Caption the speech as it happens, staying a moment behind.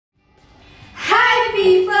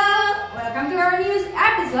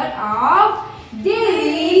episode of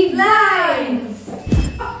Daily Blinds.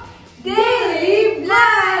 Daily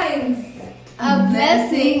Blinds, a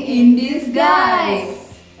blessing in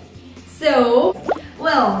disguise. So,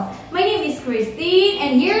 well, my name is Christine,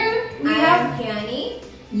 and here we have Kiani.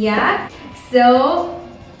 Yeah. So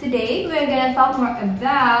today we're gonna talk more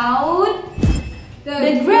about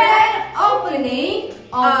the grand opening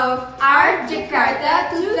of Art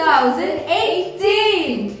Jakarta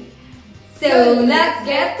 2018. So let's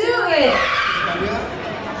get to it.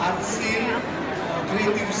 Art scene,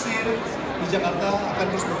 creative scene di Jakarta akan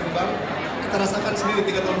terus berkembang. Kita rasakan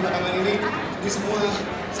sendiri 3 tahun belakangan ini di semua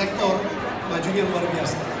sektor majunya luar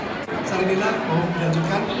biasa. Sarinina mau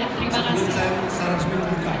dilanjutkan? Iya, terima kasih. Sebelum saya secara resmi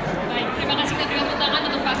membuka. Baik, terima kasih kita berikan tepuk tangan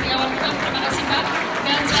untuk Pak Triawan Munaf. Terima kasih Pak.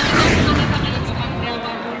 Dan selanjutnya penandatangan untuk Pak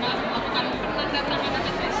Triawan Munaf melakukan penandatangan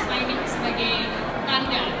atas signing sebagai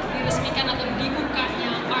tanda diresmikan atau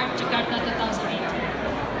dibukanya Art Jakarta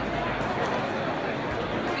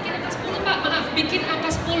 2008. Bikin angka 10 Pak, maaf, bikin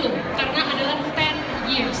angka 10 karena adalah 10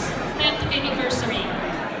 years, 10th anniversary.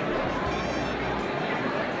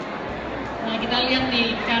 Nah, kita lihat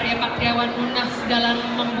nih karya Pak Triawan Munaf dalam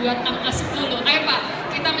membuat angka 10. Ayo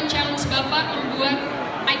Pak, kita men-challenge Bapak membuat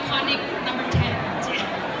iconic number 10.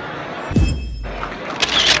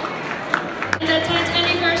 The 10th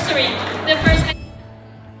anniversary, the first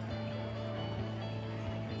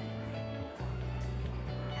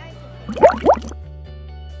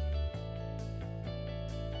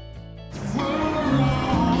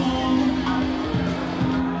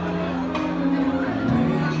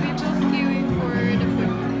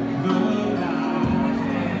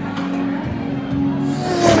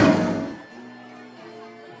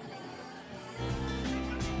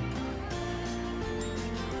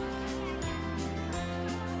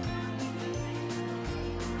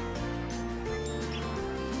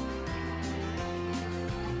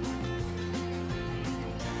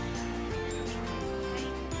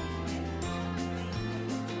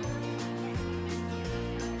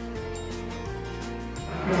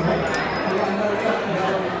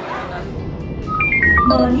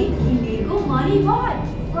Money Indigo Money Bot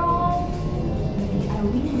from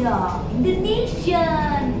Arwinda,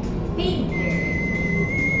 Indonesian painter.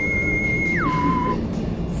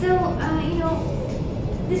 So,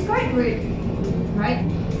 this card word, right?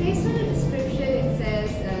 Based on the description, it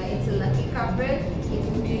says it's a lucky cupboard. It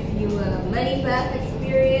will give you a money bath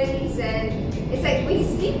experience, and it's like when you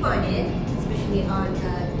sleep on it, especially on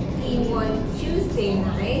T1 Tuesday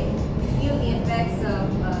night, you feel the effects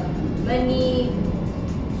of money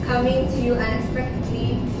coming to you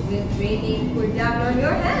unexpectedly with raining pour down on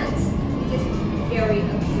your hands, which is very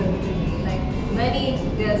absurd to me. Like, money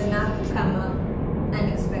does not come up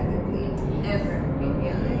unexpectedly ever in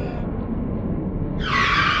reality.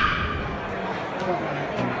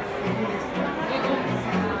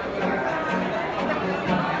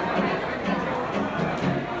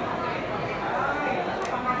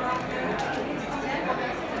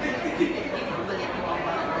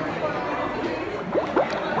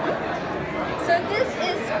 So this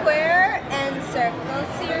is Square and Circle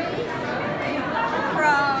series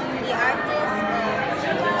from the artist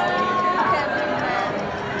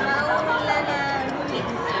Maulana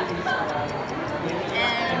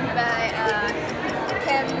and by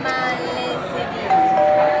Kemalezidi.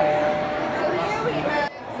 So here we have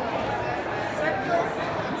circles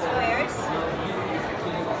and squares.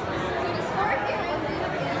 So the story behind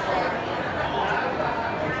this is that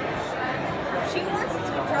she wants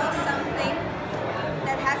to draw something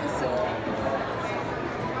that has a soul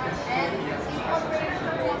and incorporate it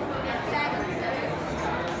with shadows.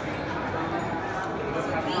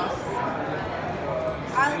 So these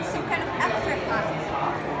are some kind of afterthoughts.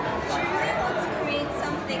 She really wants to create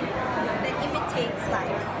something that imitates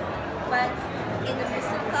life, but in the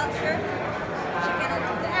Muslim culture, she cannot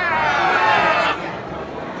do that.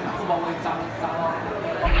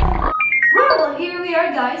 Well, here we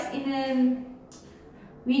are, guys.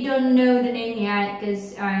 We don't know the name yet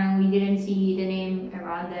because we didn't see the name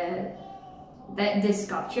around this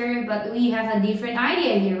sculpture, but we have a different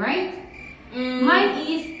idea here, right? Mine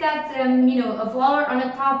is that a flower on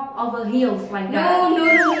the top of a hills like that.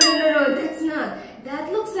 No, that's not.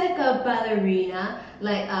 That looks like a ballerina,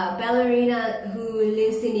 like a ballerina who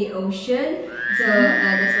lives in the ocean. So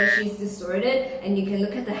that's why she's distorted. And you can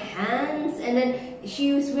look at the hands, and then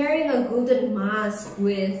she was wearing a golden mask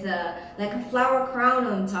with like a flower crown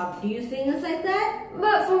on top. Do you think it's like that?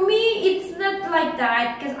 But for me, it's not like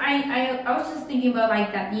that because I was just thinking about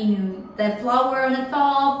like that, the flower on the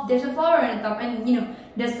top. There's a flower on the top, and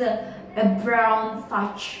there's a brown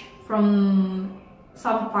touch from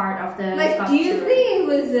some part of the Like, sculpture. do you think it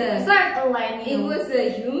was It's like a line, it was a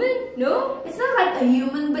human? No? It's not like a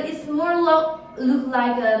human, but it's more look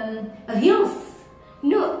like a hills.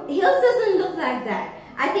 No, hills doesn't look like that.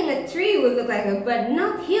 I think a tree would look like it, but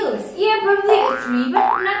not hills. Yeah, probably a tree,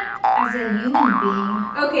 but not as a human being.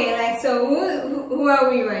 Okay, like, so who are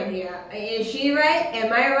we right here? Is she right?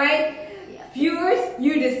 Am I right? Viewers,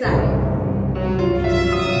 you decide.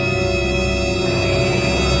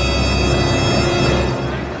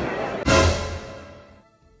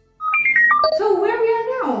 So where we are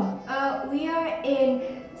now? We are in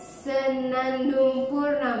Senandung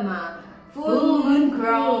Purnama. Full moon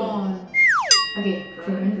crown. Okay,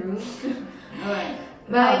 crown. Alright.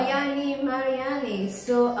 Well- Mariani.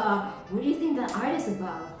 So, what do you think that art is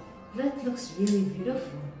about? That looks really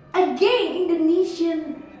beautiful. Again,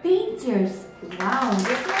 Indonesian painters. Wow.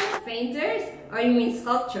 This one is painters? Or you mean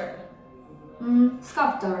sculpture?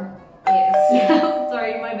 Sculptor. Yes.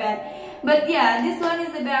 Sorry, my bad. But yeah, this one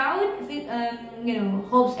is about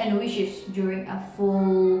hopes and wishes during a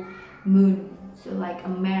full moon. So like a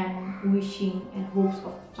man wishing and hopes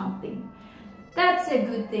of something. That's a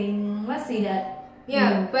good thing. Let's see that.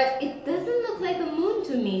 Yeah, but it doesn't look like a moon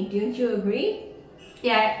to me. Don't you agree?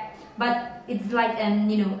 Yeah, but it's like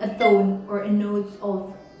a tone or a note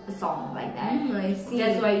of a song like that. I see.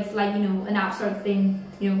 That's why it's like an abstract thing.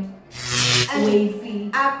 An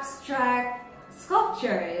Wavy. abstract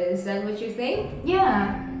sculpture. Is that what you think?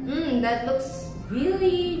 Yeah. That looks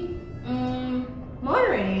really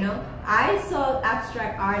modern, I saw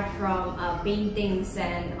abstract art from paintings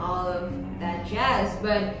and all of that jazz,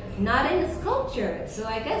 but not in the sculpture. So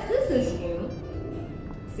I guess this is new.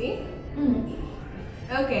 See?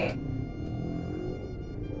 Okay.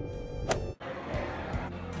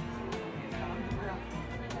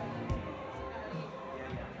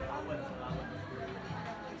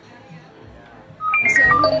 So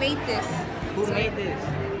who made this? Who made this?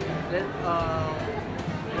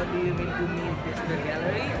 What do you mean who made this? The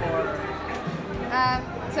gallery or?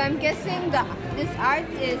 So I'm guessing this art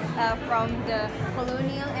is from the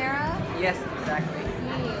colonial era. Yes, exactly.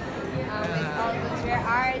 With all those rare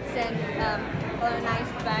arts and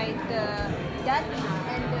colonized by the Dutch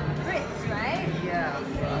and the Brits, right? Yeah.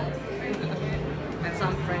 And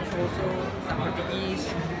some French also, some Portuguese.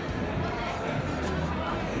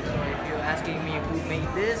 So if you're asking me who made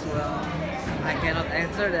this, well, I cannot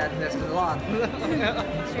answer that. There's a lot.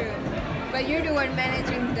 True. But you're the one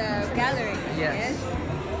managing the gallery. Yes.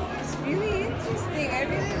 It's really interesting. I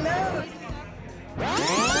really love it.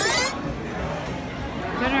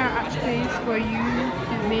 There are space for you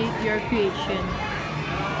to make your creation.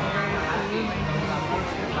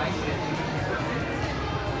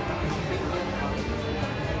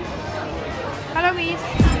 Hello, Miss.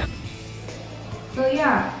 So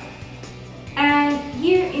yeah, and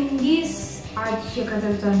here in this Art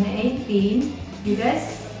Jakarta 2018, you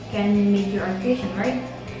guys can make your art creation, right?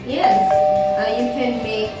 Yes, you can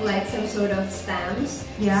make like some sort of stamps.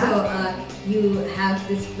 Yeah. So you have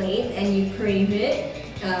this plate and you crave it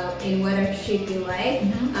in whatever shape you like.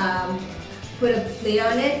 Put a plate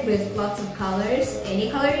on it with lots of colors,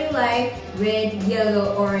 any color you like, red,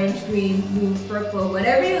 yellow, orange, green, blue, purple,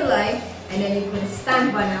 whatever you like, and then you put a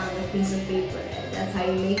stamp on a piece of paper. That's how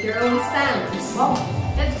you make your own stamps. Wow,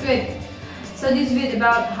 that's good. So this bit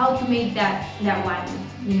about how to make that one,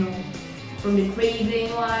 from the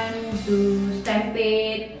craving one to stamp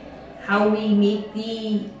it, how we make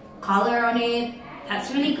the color on it.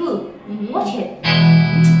 That's really cool. Watch it.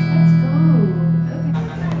 Let's go.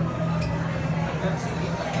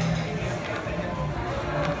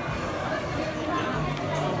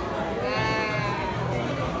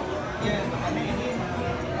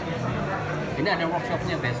 Ini ada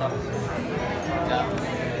workshopnya besok. Jam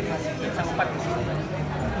 4 di sini.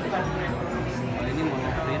 Ini mau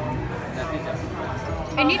print, tapi jam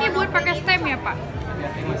Ini dibuat pakai stem ya, Pak?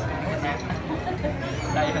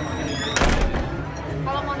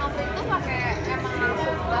 Kalau monoprint itu pakai emang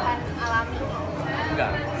langsung bahan alami?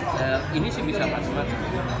 Enggak, ini sih bisa macam-macam.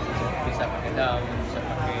 Bisa pakai daun, bisa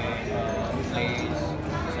pakai lace,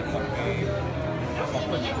 bisa pakai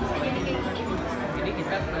apapun. Ini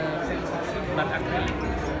kita bat akrilik.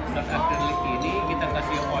 Bat akrilik ini kita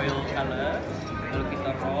kasih oil color, lalu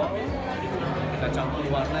kita roll, kita campur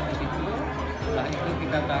warna di situ. Setelah itu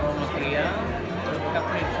kita taruh material, lalu kita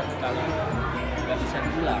print satu kali. Nggak bisa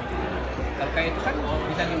diulang. Kalau kayak itu kan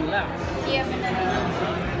bisa diulang. Iya benar.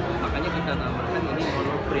 Makanya kita namakan ini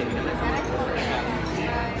monoprint.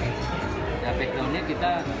 Nah, backgroundnya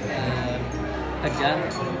kita kejar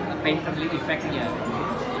painterly effect-nya.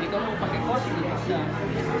 Jadi kalau mau pakai kos juga bisa.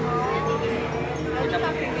 Kita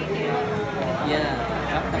pakai ya.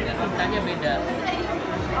 beda.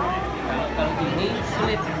 Kalau ini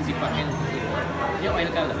sulit dipakai untuk ini. Dia oil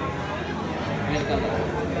color. Oil color.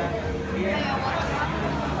 Dia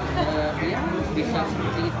bisa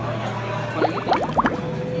seperti itu. Kalau itu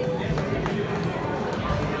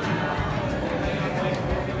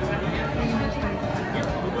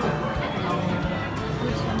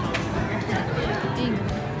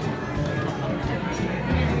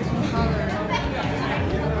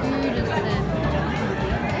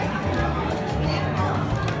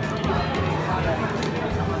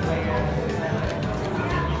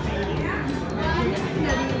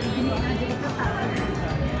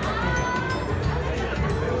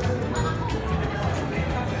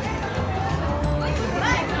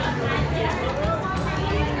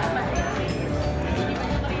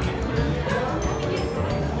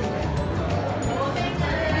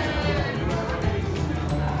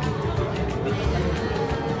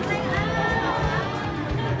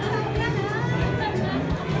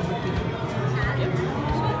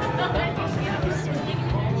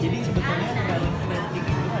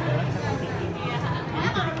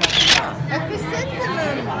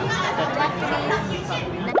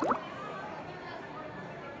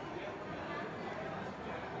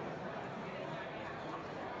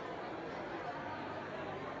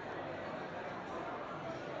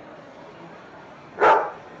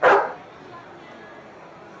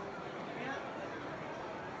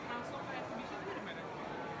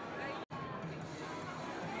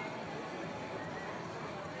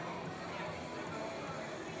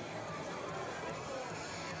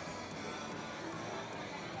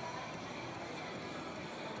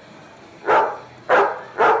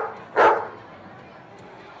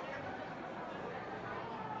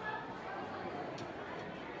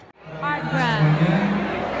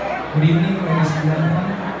Good evening, ladies and gentlemen.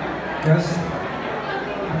 Just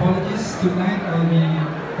apologies tonight. I'll be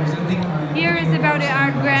presenting my. Here is about the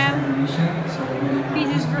art gram.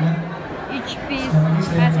 Pieces for each piece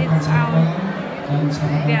has its own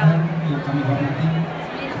bell. Yang kami hormati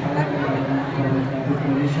Kepala Ekonomi Kreatif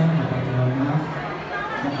Indonesia, Bapak Dewan Maaf,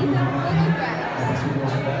 yang kami hormati Bapak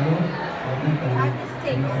Sudarso,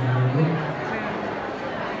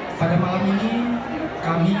 pada malam ini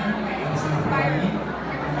kami sangat berbagi,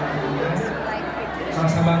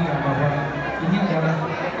 merasa bangga bahwa ini adalah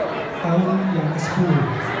tahun yang ke-10.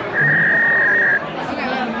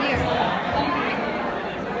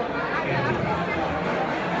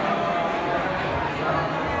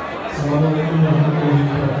 Assalamualaikum warahmatullahi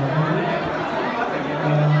wabarakatuh.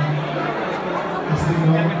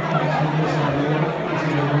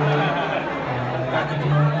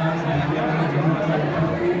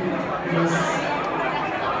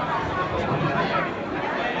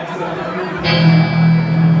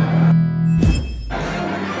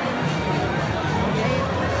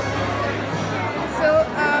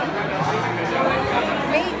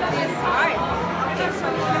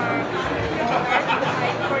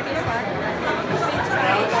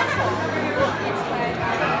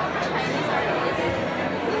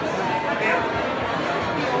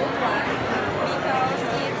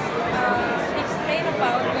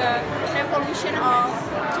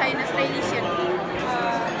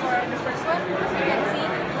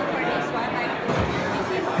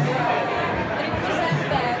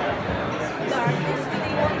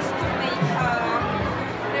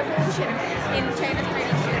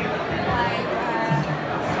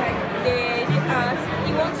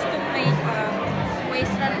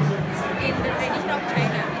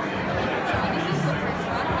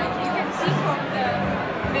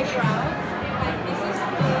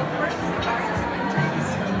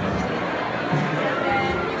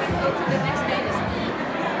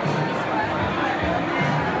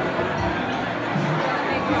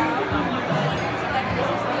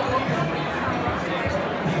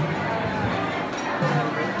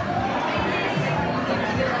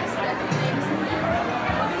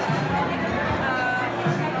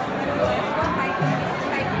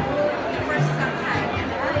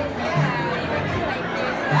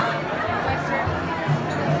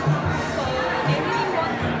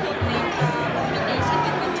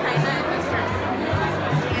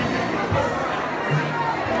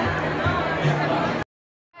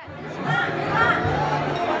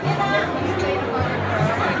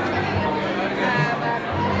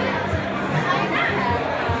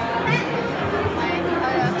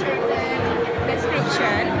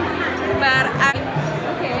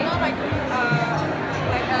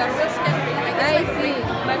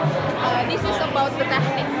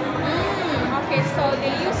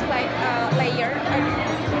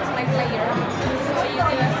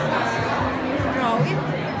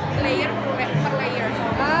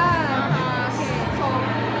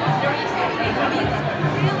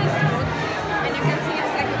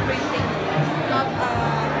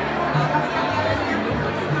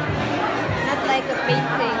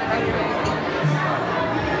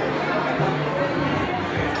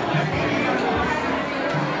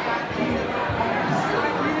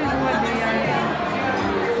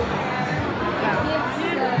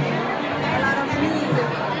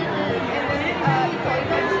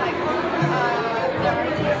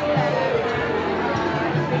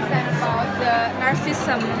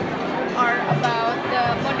 some are about the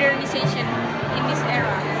modernization in this era.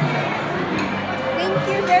 Thank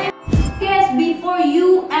you very much. Guys, before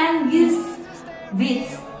you end this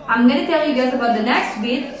bit, I'm gonna tell you guys about the next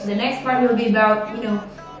bit. The next part will be about, you know,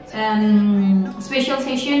 special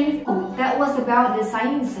session. Oh, that was about the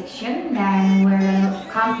signing section. Then we're gonna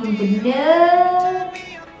come into the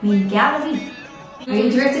main gallery. Are you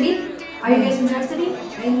interested in? Are you guys interested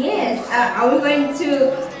in? Yes. Are we going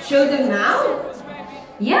to show them now?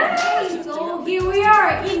 Yeah. So here we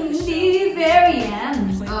are in the very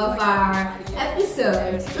end Of our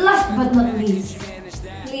episode. Last but not least,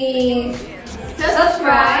 Please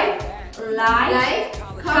subscribe, like,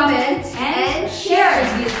 comment, and share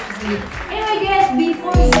this video. Anyway guys,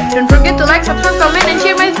 before you Don't forget to like, subscribe, comment, and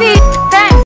share my feed. Thanks!